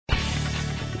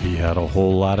We had a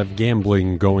whole lot of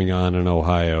gambling going on in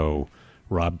Ohio.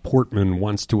 Rob Portman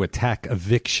wants to attack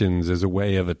evictions as a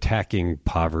way of attacking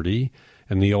poverty,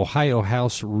 and the Ohio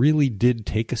House really did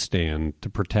take a stand to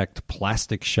protect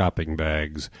plastic shopping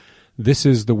bags. This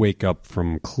is the Wake Up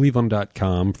from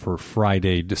Cleveland.com for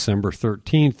Friday, December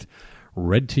 13th,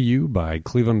 read to you by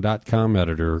Cleveland.com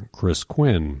editor Chris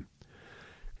Quinn.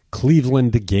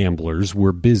 Cleveland gamblers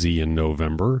were busy in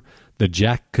November. The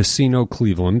Jack Casino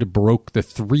Cleveland broke the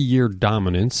 3-year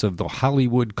dominance of the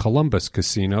Hollywood Columbus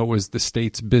Casino as the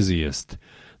state's busiest.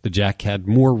 The Jack had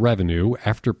more revenue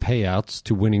after payouts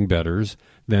to winning bettors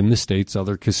than the state's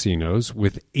other casinos,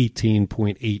 with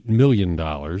 $18.8 million.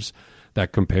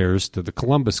 That compares to the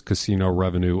Columbus Casino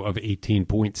revenue of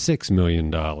 $18.6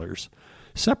 million.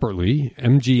 Separately,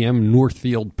 MGM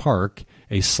Northfield Park,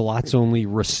 a slots-only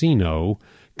racino,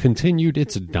 continued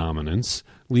its dominance,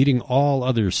 leading all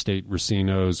other state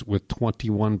racinos with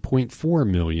 $21.4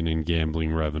 million in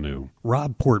gambling revenue.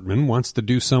 Rob Portman wants to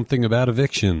do something about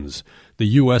evictions. The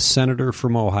U.S. Senator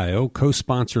from Ohio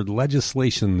co-sponsored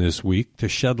legislation this week to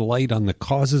shed light on the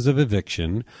causes of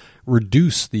eviction,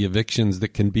 reduce the evictions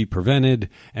that can be prevented,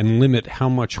 and limit how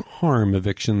much harm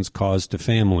evictions cause to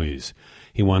families.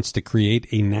 He wants to create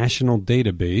a national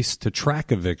database to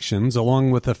track evictions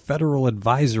along with a federal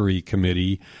advisory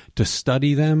committee to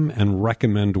study them and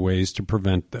recommend ways to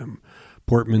prevent them.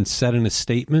 Portman said in a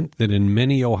statement that in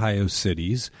many Ohio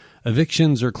cities,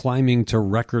 evictions are climbing to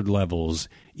record levels,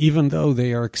 even though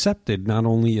they are accepted not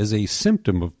only as a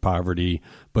symptom of poverty,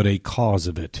 but a cause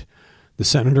of it. The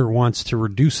senator wants to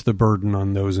reduce the burden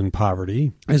on those in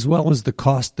poverty, as well as the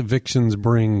cost evictions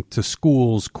bring to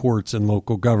schools, courts, and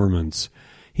local governments.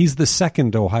 He's the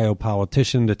second Ohio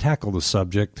politician to tackle the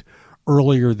subject.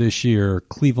 Earlier this year,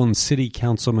 Cleveland City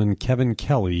Councilman Kevin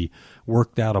Kelly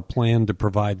worked out a plan to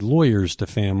provide lawyers to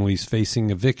families facing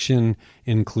eviction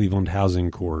in Cleveland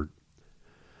Housing Court.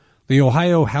 The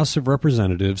Ohio House of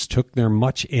Representatives took their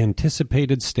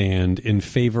much-anticipated stand in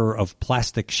favor of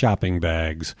plastic shopping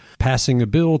bags, passing a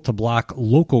bill to block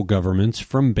local governments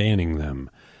from banning them.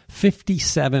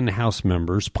 57 House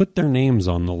members put their names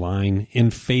on the line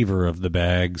in favor of the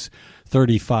bags.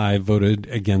 35 voted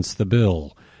against the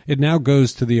bill. It now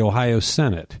goes to the Ohio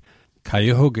Senate.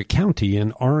 Cuyahoga County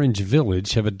and Orange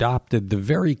Village have adopted the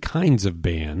very kinds of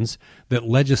bans that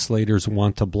legislators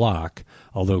want to block,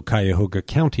 although Cuyahoga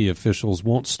County officials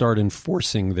won't start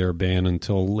enforcing their ban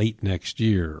until late next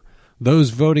year. Those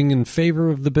voting in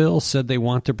favor of the bill said they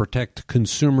want to protect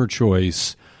consumer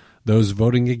choice. Those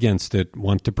voting against it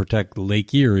want to protect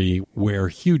Lake Erie, where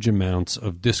huge amounts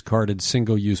of discarded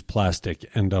single-use plastic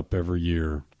end up every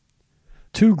year.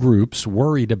 Two groups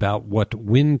worried about what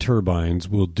wind turbines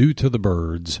will do to the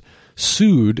birds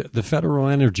sued the Federal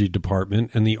Energy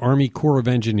Department and the Army Corps of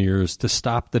Engineers to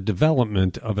stop the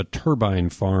development of a turbine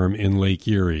farm in Lake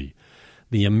Erie.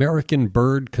 The American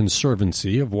Bird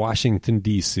Conservancy of Washington,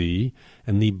 D.C.,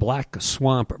 and the Black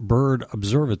Swamp Bird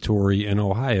Observatory in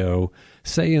Ohio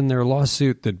say in their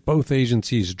lawsuit that both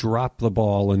agencies dropped the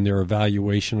ball in their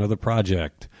evaluation of the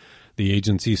project. The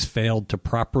agencies failed to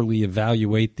properly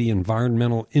evaluate the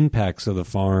environmental impacts of the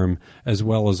farm as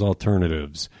well as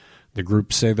alternatives. The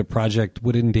groups say the project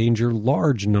would endanger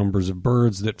large numbers of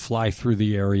birds that fly through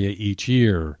the area each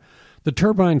year. The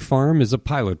turbine farm is a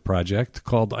pilot project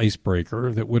called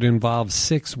Icebreaker that would involve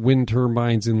 6 wind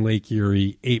turbines in Lake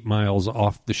Erie, 8 miles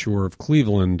off the shore of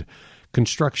Cleveland.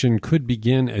 Construction could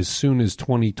begin as soon as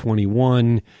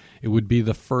 2021. It would be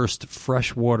the first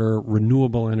freshwater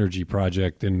renewable energy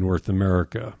project in North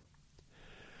America.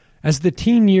 As the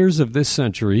teen years of this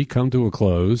century come to a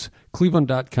close,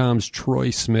 Cleveland.com's Troy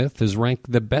Smith has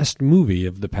ranked the best movie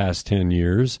of the past 10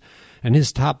 years, and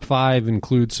his top 5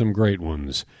 include some great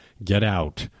ones. Get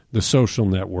Out, The Social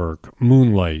Network,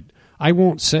 Moonlight. I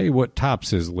won't say what tops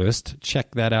his list.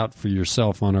 Check that out for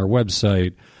yourself on our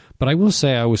website. But I will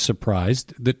say I was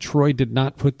surprised that Troy did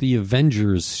not put the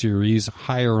Avengers series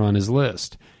higher on his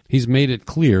list. He's made it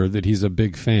clear that he's a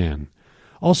big fan.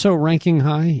 Also ranking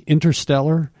high,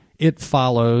 Interstellar, It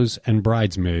Follows, and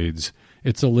Bridesmaids.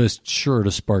 It's a list sure to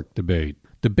spark debate.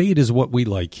 Debate is what we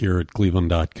like here at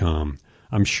Cleveland.com.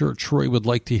 I'm sure Troy would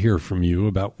like to hear from you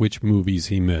about which movies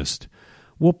he missed.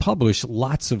 We'll publish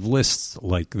lots of lists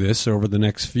like this over the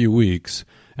next few weeks,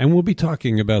 and we'll be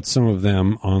talking about some of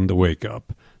them on The Wake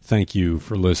Up. Thank you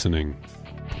for listening.